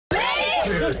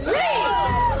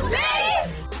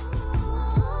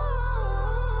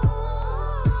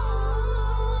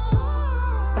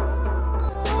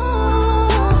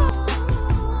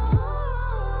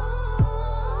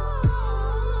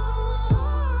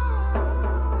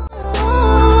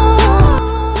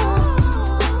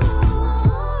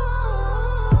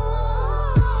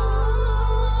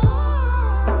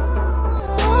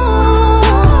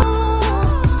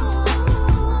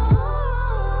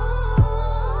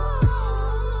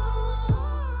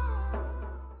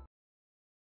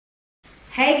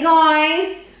Hey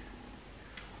guys,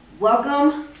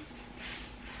 welcome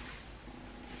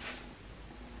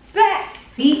back.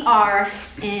 We are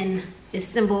in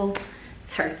Istanbul,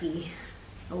 Turkey,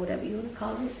 or whatever you want to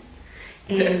call it.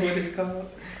 And that's what it's called.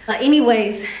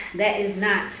 Anyways, that is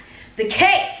not the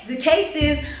case. The case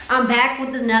is I'm back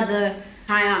with another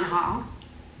try-on haul,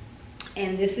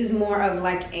 and this is more of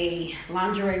like a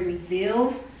lingerie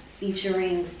reveal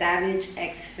featuring Savage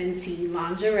X Fenty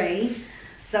lingerie.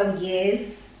 So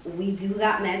yes, we do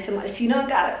got matching. She done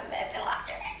got us matching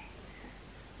lingerie.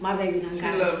 My baby done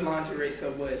got us. She loves lingerie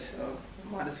so much, so I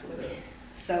might as well.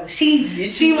 So she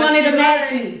wanted to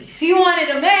match me. She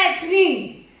wanted to match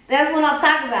me. That's what I'm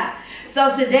talking about.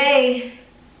 So today,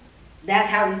 that's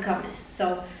how we coming.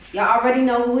 So y'all already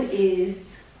know who it is.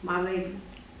 My baby.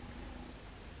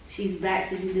 She's back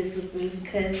to do this with me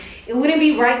because it wouldn't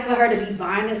be right for her to be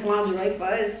buying this lingerie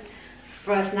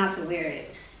for us not to wear it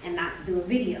and not to do a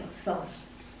video. So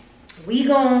we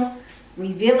gonna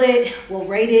reveal it, we'll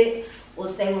rate it,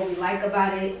 we'll say what we like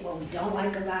about it, what we don't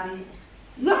like about it.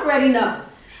 You already know.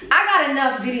 I got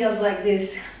enough videos like this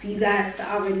for you guys to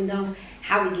already know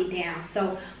how we get down.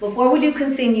 So before we do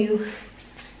continue,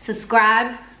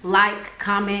 subscribe, like,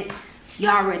 comment. You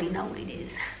already know what it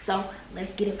is. So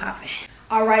let's get it popping.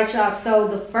 All right, y'all, so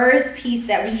the first piece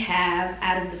that we have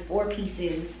out of the 4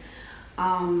 pieces,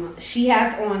 she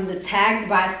has on the Tagged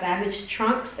by Savage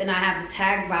trunks, and I have the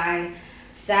Tagged by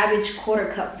Savage quarter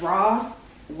cup bra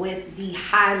with the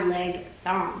high leg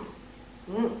thong.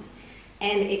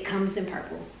 And it comes in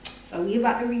purple. So we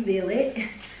about to reveal it.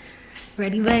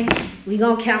 Ready, babe? We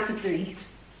gonna count to 3.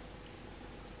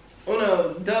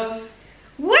 Uno, dos.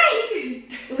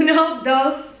 Wait! Uno,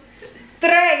 dos,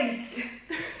 tres.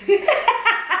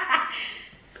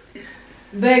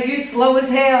 Babe, you're slow as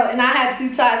hell, and I had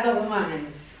 2 ties over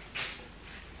mine.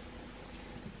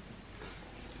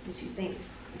 What you think?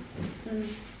 What you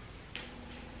think?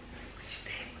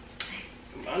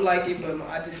 I like it, but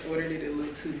I just ordered it a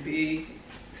little too big,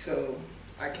 so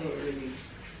I can't really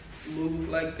move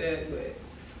like that. But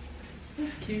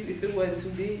it's cute if it wasn't too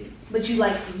big. But you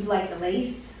like the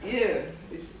lace? Yeah.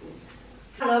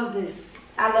 I love this.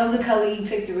 I love the color. You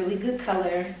picked a really good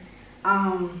color.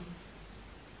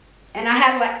 And I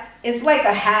have like, it's like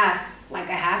a half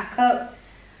cup.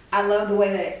 I love the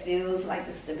way that it feels, like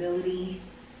the stability.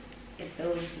 It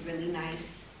feels really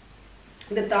nice.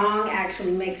 The thong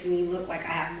actually makes me look like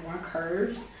I have more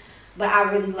curves, but I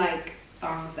really like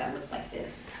thongs that look like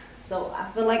this. So I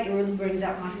feel like it really brings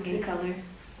out my skin color.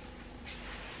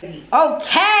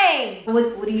 Okay!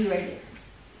 What do you rate it?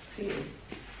 10.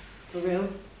 For real?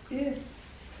 Yeah.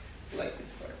 I like this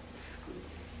part. It's cool.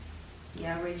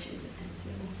 Yeah, I rate yours a 10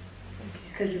 too.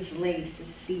 Because it's lace,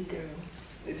 it's see-through.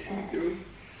 It's see-through.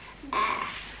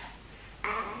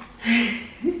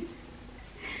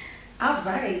 All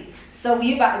right. So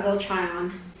we about to go try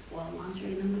on, well,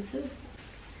 lingerie number 2.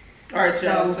 All right,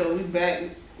 y'all. So we back.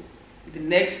 The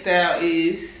next style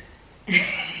is...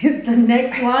 The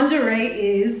next lingerie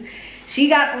is, she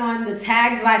got on the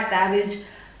Tagged by Savage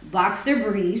boxer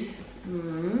briefs.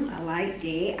 I like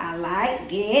it. I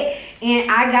like it. And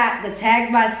I got the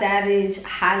Tagged by Savage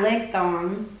high leg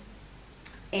thong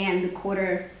and the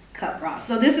quarter cup bra.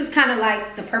 So this is kind of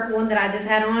like the purple one that I just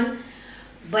had on,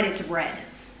 but it's red.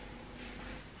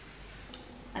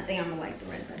 I think I'm gonna like the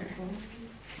red better,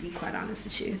 to be quite honest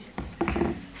with you.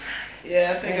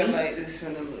 Yeah, I think Ready? I like this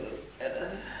one a little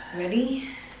better. Ready?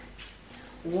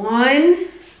 1,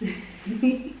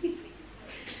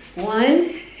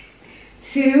 1,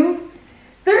 2,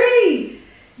 3.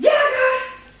 Yeah,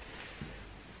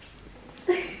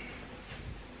 girl.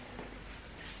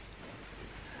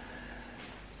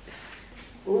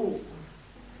 Ooh.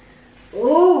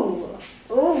 Ooh.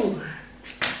 Ooh.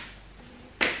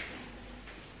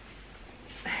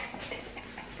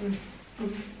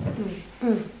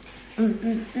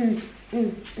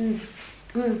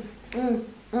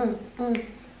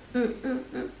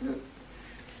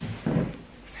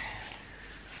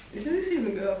 Did this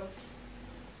even go?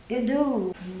 It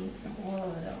do. I need some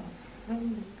oil though.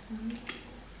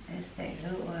 Let's take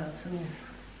good oil too.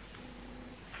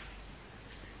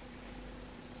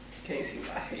 Can't see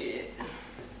my head.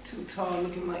 Too tall,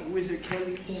 looking like Wizard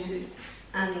Kelly and shit.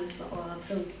 I need for oil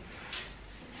too.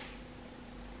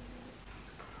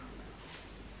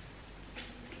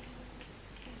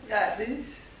 Got this.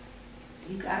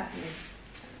 You got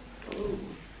this. Ooh.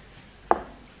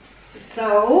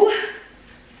 So,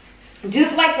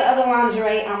 just like the other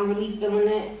lingerie, I'm really feeling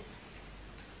it.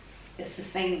 It's the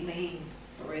same thing,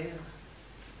 for real.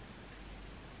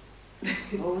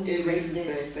 What would you rate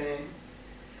this? Same thing.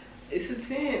 It's a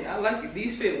 10. I like it.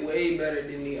 These fit way better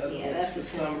than the other ones that's for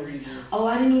some reason. Oh,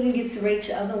 I didn't even get to rate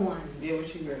your other one. Yeah,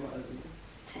 what you rate my other one?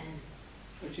 10.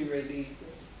 What you rate these?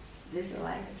 This is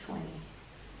like a 20.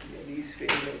 Yeah, these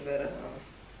fit a little better, huh?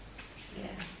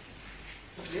 Yeah.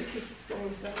 This is the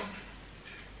same size.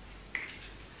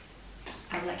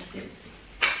 I like this.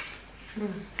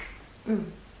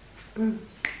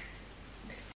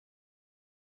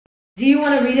 Do you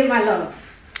want to read it, my love?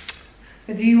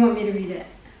 Or do you want me to read it?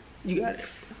 You got it.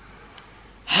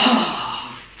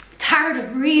 Tired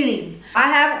of reading. I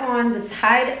have on the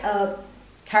tied up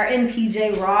tartan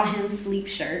PJ raw hem sleep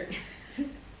shirt.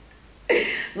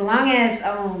 Long as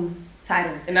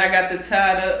titles. And I got the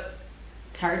tied up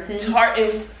Tartan.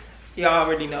 Y'all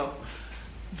already know.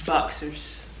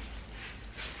 Boxers.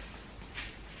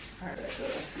 Alright,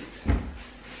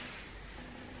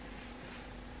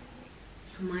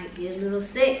 I might get a little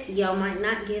sexy. Y'all might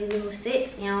not get a little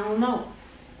sexy. I don't know.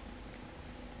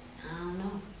 I don't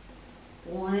know.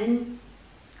 1,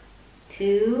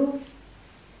 2.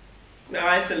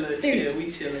 No, it's a little chill.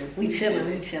 We chilling. We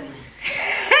chilling.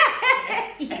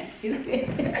 Yes,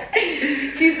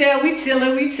 she said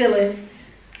we chilling.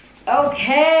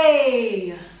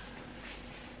 Okay.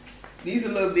 These a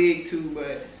little big too,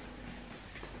 but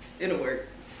it'll work.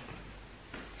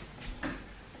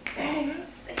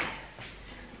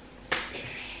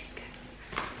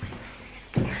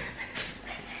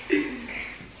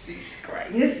 Jesus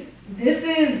Christ. This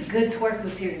is good twerk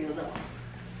material though.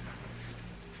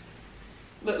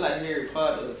 Look like Harry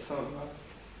Potter or something. Huh?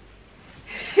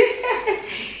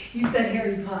 You said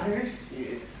Harry Potter?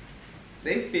 Yeah.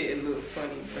 They fit a little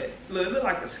funny, but look, it look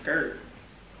like a skirt.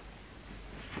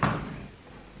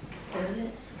 Does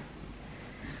it?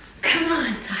 Come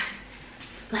on, Ty.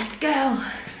 Let's go.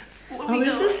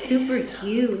 This is super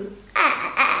cute.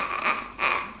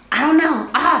 I don't know.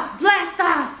 Blast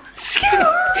off.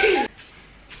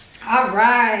 All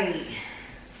right.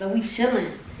 So we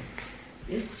chilling.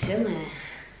 This chilling.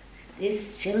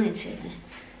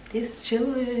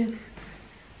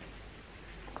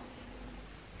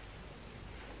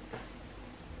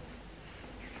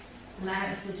 I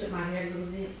had to switch up my hair a little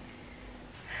bit.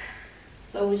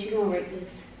 So what you gonna rate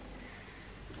this?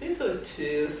 It's a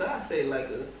chill, so I say like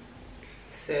a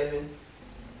 7.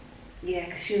 Yeah,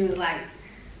 cause she was like,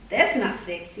 that's not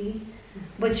sexy.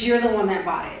 But you're the one that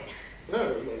bought it. I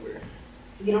don't remember.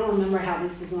 You don't remember how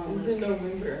this was gonna It was look. in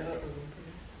November. I don't remember.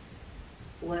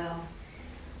 Well,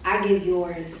 I give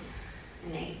yours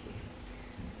an 8.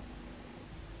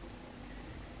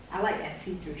 I like that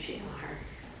see-through shit on her.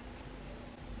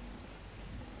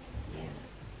 Yeah.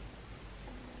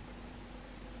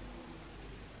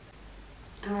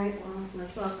 Alright, well,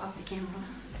 let's walk off the camera.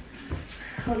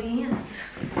 Hold your hands.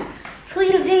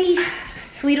 Tweedledee.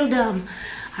 Tweedledum.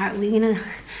 Alright, we're gonna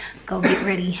go get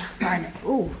ready.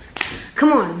 Ooh.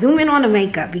 Come on, zoom in on the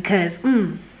makeup because,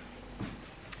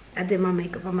 I did my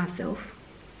makeup on myself.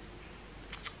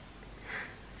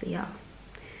 See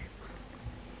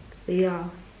y'all.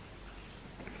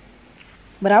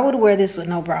 But I would wear this with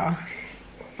no bra.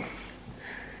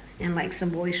 And like some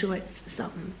boy shorts or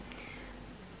something.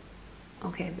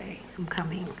 Okay, babe, I'm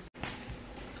coming.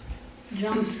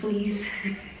 Drums, please.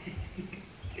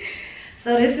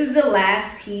 So this is the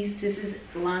last piece. This is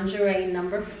lingerie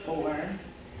number 4.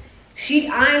 I ain't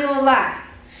gonna lie.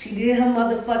 She did her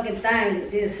motherfucking thing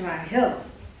with this right here.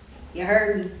 You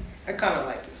heard me? I kind of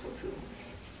like this one too.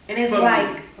 And it's But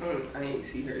like... I ain't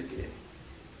see hers yet.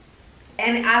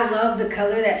 And I love the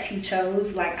color that she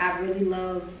chose. Like, I really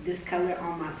love this color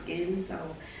on my skin.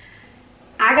 So,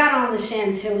 I got on the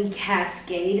Chantilly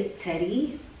Cascade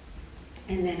Teddy.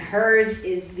 And then hers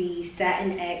is the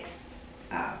Savage X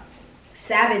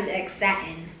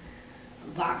Satin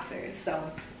Boxers.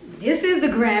 So, this is the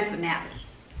grand finale.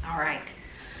 Alright.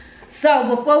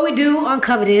 So, before we do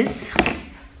uncover this,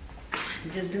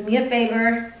 just do me a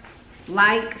favor.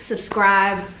 Like,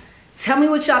 subscribe. Tell me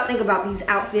what y'all think about these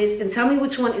outfits and tell me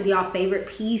which one is y'all favorite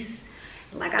piece.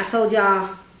 Like I told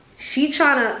y'all, she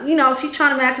trying to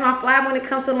match my fly when it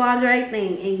comes to the lingerie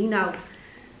thing. And you know,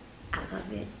 I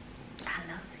love it.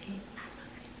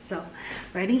 So,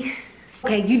 ready?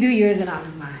 Okay, you do yours and I'll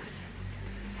do mine.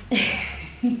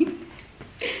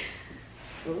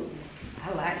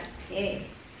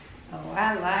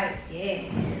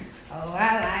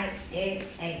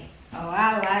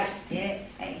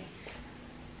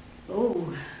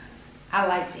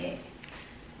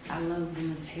 I love the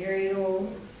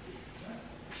material.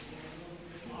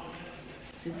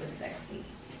 Super sexy.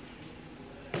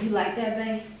 You like that,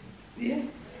 babe? Yeah.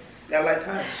 I like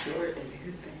how it's short and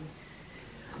everything.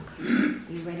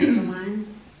 You ready for mine?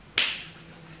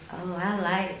 Oh, I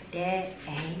like that.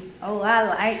 Oh, I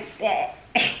like that.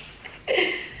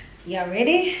 Y'all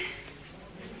ready?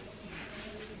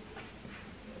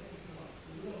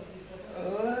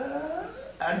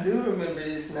 I do remember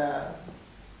this now.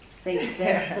 Say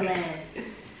best for last.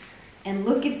 And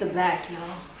look at the back,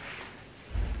 y'all.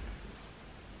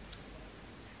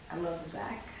 I love the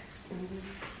back.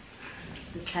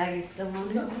 The tag is still on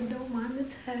it. I don't mind the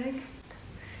tag.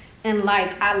 And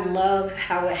like, I love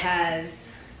how it has,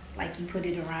 like you put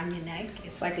it around your neck.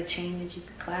 It's like a chain that you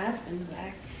could clasp in the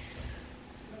back.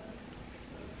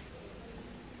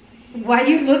 Why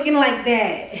you looking like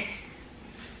that?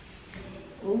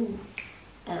 Ooh.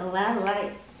 Oh, I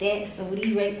like that. So what do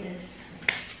you rate this?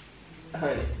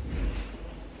 100.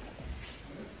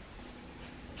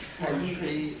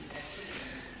 100.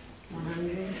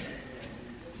 100.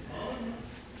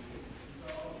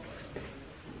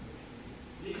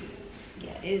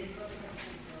 Yeah,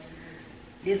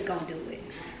 this gonna do it.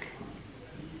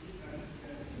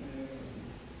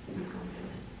 This gonna do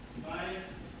it. Alright,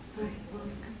 well, I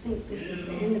think this is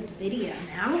the end of the video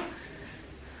now.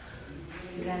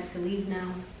 You guys can leave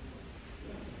now.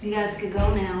 You guys can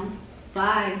go now.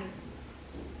 Bye.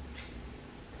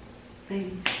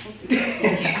 Baby.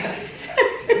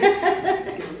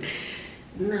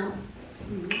 No.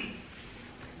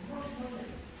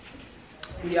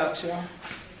 We out, y'all.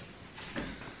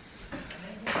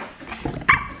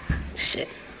 Shit.